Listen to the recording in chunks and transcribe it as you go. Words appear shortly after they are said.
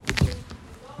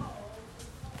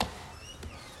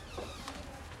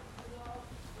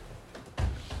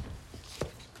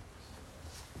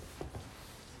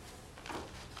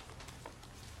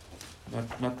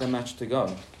Not that much to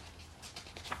go.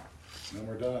 Then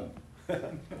we're done.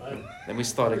 Then we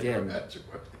start again.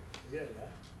 Yeah,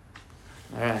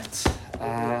 All right.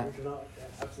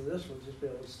 after this, we'll just be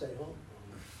able to stay home.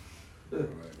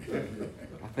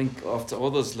 I think after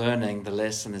all this learning, the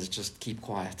lesson is just keep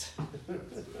quiet.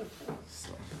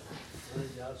 So.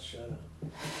 Just shut up.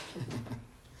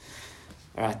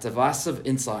 All right, divisive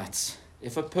insights.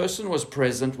 If a person was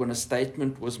present when a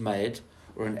statement was made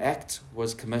or an act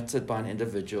was committed by an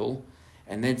individual,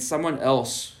 and then someone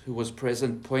else who was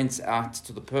present points out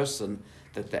to the person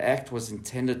that the act was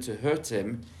intended to hurt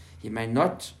him, he may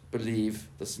not believe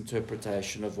this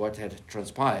interpretation of what had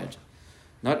transpired.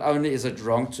 Not only is it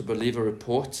wrong to believe a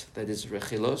report that is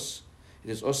rechilos,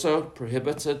 it is also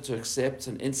prohibited to accept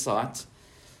an insight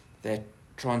that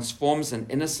transforms an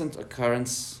innocent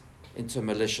occurrence into a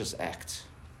malicious act.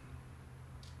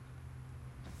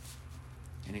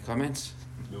 Any comments?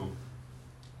 No.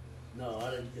 No,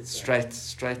 I didn't get that.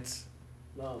 Straight.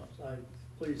 No,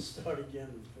 please start again.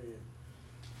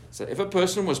 So if a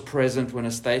person was present when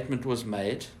a statement was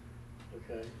made,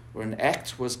 Okay. or an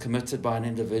act was committed by an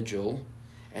individual,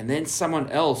 and then someone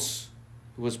else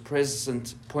who was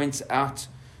present points out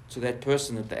to that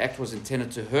person that the act was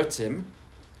intended to hurt him,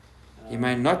 he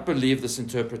may not believe this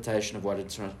interpretation of what had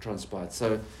transpired.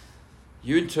 So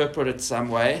you interpret it some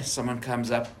way, someone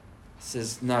comes up,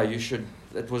 says, no, you should,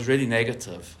 it was really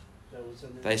negative.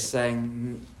 They're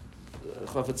saying,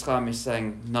 Chafetz Chaim is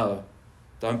saying, no,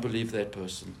 don't believe that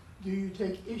person. Do you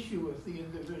take issue with the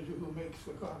individual who makes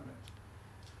the comment?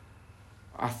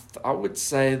 I would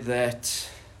say that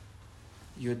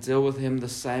you deal with him the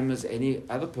same as any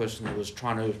other person who was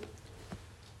trying to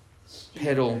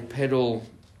peddle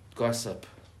gossip.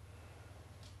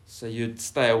 So you'd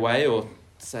stay away or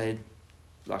say,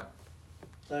 like,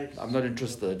 Thanks. I'm not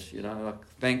interested, like,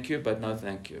 thank you, but no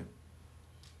thank you.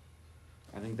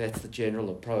 I think that's the general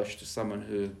approach to someone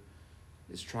who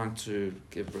is trying to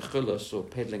give rechilos or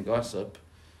peddling gossip.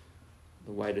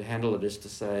 The way to handle it is to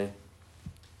say,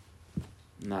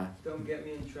 no. Don't get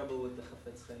me in trouble with the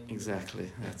Chafetz Chaim. Exactly,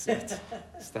 that's it.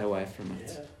 Stay away from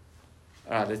it.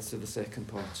 Yeah. All right, let's do the second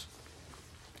part.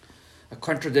 A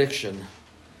contradiction.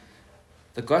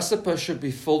 The gossiper should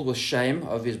be filled with shame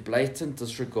of his blatant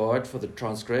disregard for the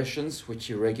transgressions which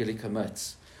he regularly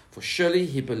commits. For surely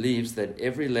he believes that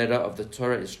every letter of the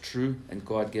Torah is true and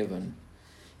God-given.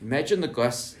 Imagine that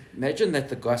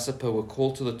the gossiper were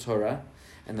called to the Torah,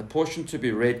 and the portion to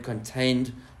be read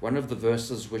contained one of the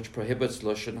verses which prohibits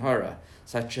Lashon Hara,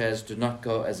 such as, do not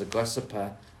go as a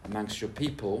gossiper amongst your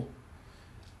people,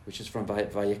 which is from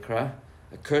Vayikra.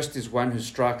 Accursed is one who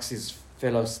strikes his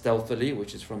fellow stealthily,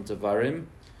 which is from Devarim.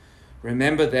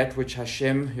 Remember that which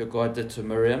Hashem, your God, did to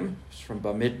Miriam, which is from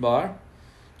Bamidbar.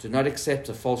 Do not accept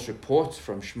a false report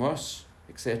from Shmos,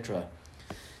 etc.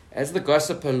 As the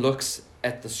gossiper looks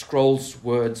at the scroll's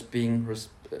words before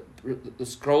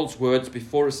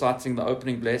reciting the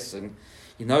opening blessing,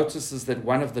 he notices that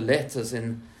one of the letters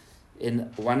in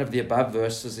one of the above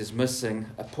verses is missing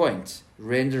a point,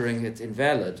 rendering it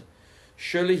invalid.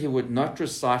 Surely he would not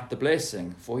recite the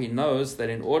blessing, for he knows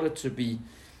that in order to be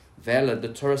valid, the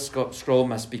Torah scroll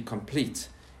must be complete,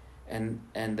 and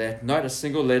that not a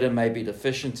single letter may be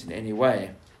deficient in any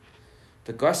way.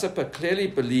 The gossiper clearly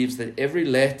believes that every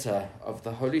letter of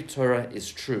the Holy Torah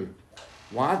is true.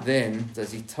 Why then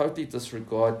does he totally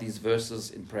disregard these verses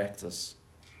in practice?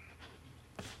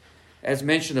 As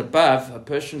mentioned above, a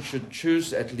person should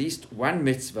choose at least one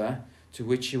mitzvah to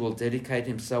which he will dedicate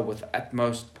himself with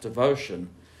utmost devotion.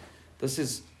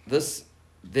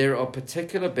 There are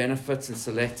particular benefits in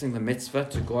selecting the mitzvah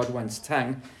to guard one's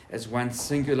tongue as one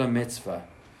singular mitzvah.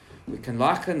 We can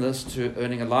liken this to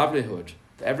earning a livelihood.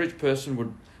 The average person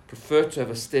would prefer to have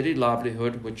a steady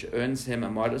livelihood which earns him a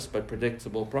modest but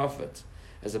predictable profit,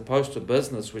 as opposed to a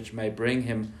business which may bring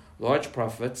him large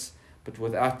profits but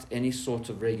without any sort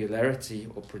of regularity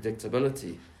or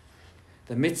predictability.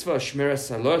 The mitzvah of Shmiras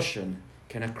Haloshen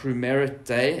can accrue merit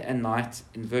day and night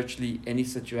in virtually any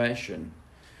situation.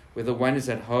 Whether one is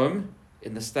at home,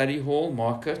 in the study hall,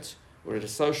 market, or at a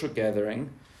social gathering,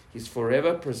 he's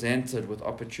forever presented with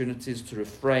opportunities to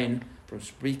refrain from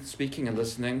speaking and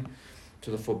listening to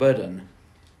the forbidden.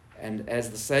 And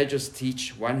as the sages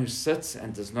teach, one who sits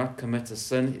and does not commit a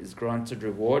sin is granted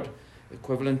reward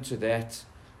equivalent to that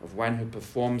of one who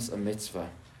performs a mitzvah.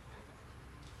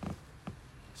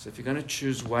 So if you're going to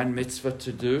choose one mitzvah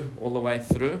to do all the way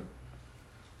through,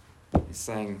 he's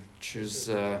saying choose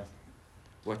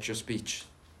what's your speech?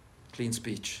 Clean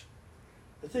speech.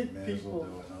 I think May as well people.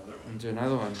 do another one. And do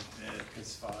another one. Yeah,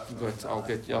 it's 5. Good.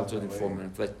 I'll do it in 4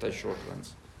 minutes. They're short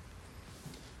ones.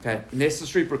 Okay.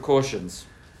 Necessary precautions.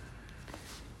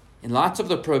 In light of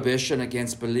the prohibition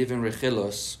against believing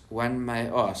Rechilus, one may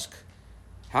ask,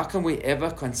 how can we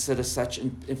ever consider such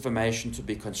information to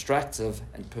be constructive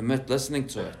and permit listening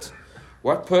to it?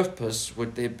 What purpose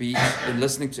would there be in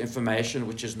listening to information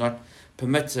which is not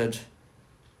permitted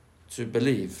to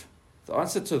believe? The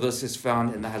answer to this is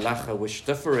found in the halacha, which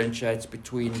differentiates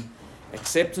between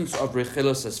acceptance of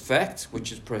Rechilus as fact,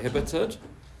 which is prohibited,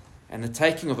 and the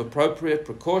taking of appropriate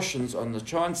precautions on the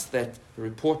chance that the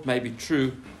report may be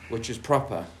true, which is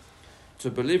proper.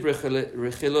 To believe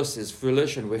Rechilus is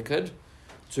foolish and wicked.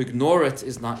 To ignore it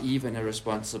is naive and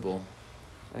irresponsible.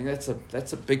 I think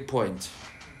that's a big point.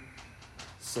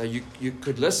 So you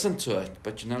could listen to it,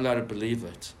 but you're not allowed to believe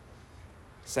it.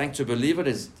 Saying to believe it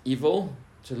is evil,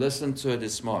 to listen to it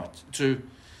is smart. To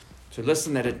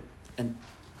listen at it and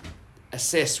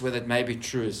assess whether it may be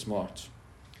true is smart.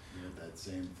 You know, that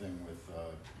same thing with,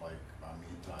 like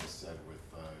Amitai said, with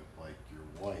like your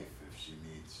wife, if she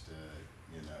needs to,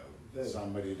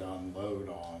 somebody to unload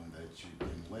on, that you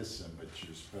can listen, but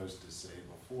you're supposed to say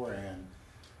beforehand,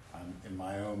 in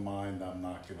my own mind, I'm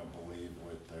not going to believe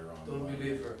what they're on. Don't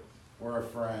believe her. Or a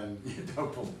friend, you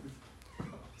don't believe.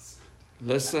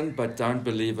 Listen, but don't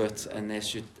believe it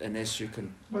unless you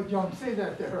can. But don't say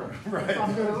that to her. Right.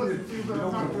 I'm gonna listen to you, but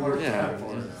I'm not gonna. Yeah.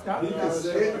 Stop that.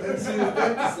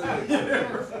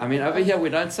 I mean, over here we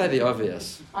don't say the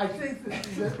obvious. I think that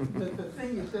the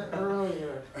thing you said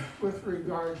earlier with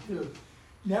regard to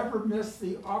never miss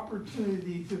the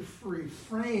opportunity to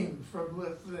refrain from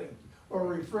listening or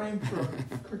refrain from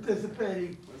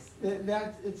participating,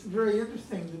 that it's very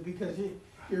interesting because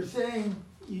you're saying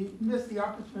you miss the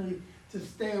opportunity to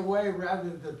stay away rather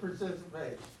than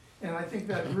participate. And I think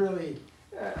that's really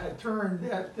a turn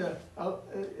that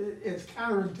it's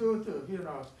counterintuitive, you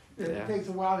know. It takes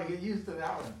a while to get used to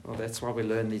that one. Well, that's why we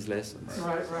learn these lessons.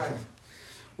 Right.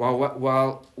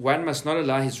 While one must not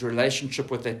allow his relationship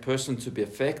with that person to be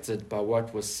affected by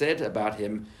what was said about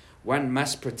him, one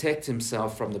must protect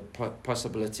himself from the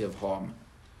possibility of harm.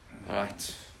 All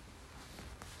right.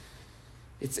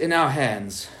 It's in our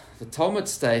hands. The Talmud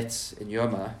states in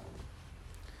Yoma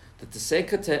that the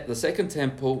second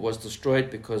temple was destroyed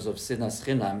because of sinas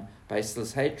chinam,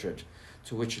 baseless hatred,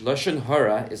 to which lashon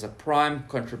hara is a prime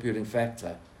contributing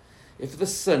factor. If the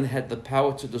sin had the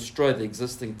power to destroy the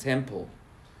existing temple,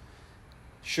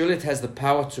 surely it has the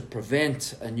power to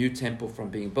prevent a new temple from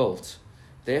being built.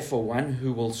 Therefore, one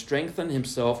who will strengthen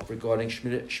himself regarding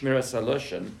Shmiras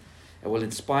HaLashon and will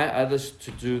inspire others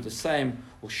to do the same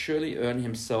will surely earn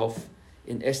himself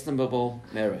inestimable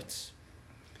merits.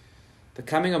 The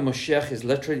coming of Moshiach is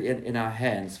literally in our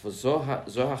hands, for Zohar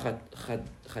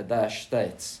Chadash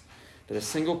states that a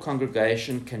single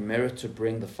congregation can merit to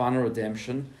bring the final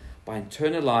redemption by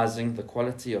internalizing the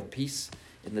quality of peace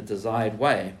in the desired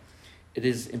way. It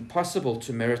is impossible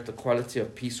to merit the quality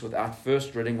of peace without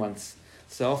first ridding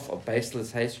oneself of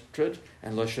baseless hatred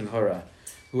and lashon hara.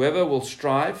 Whoever will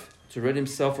strive to rid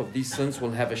himself of these sins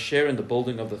will have a share in the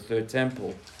building of the third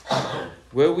temple.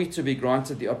 Were we to be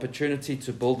granted the opportunity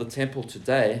to build the temple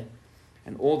today,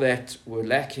 and all that were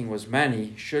lacking was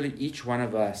money, surely each one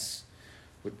of us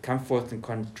would come forth and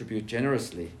contribute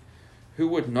generously. Who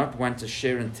would not want to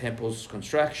share in temple's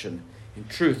construction? In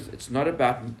truth, it's not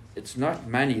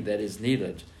money that is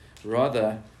needed.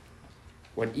 Rather,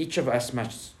 what each of us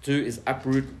must do is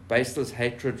uproot baseless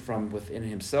hatred from within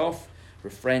himself,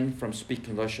 refrain from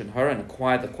speaking lashon hara, and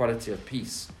acquire the quality of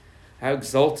peace. How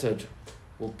exalted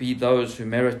will be those who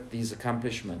merit these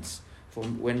accomplishments. For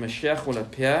when Mashiach will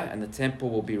appear and the temple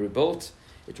will be rebuilt,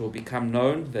 it will become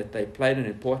known that they played an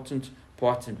important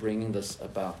part in bringing this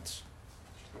about.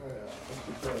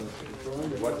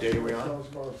 What day are we on?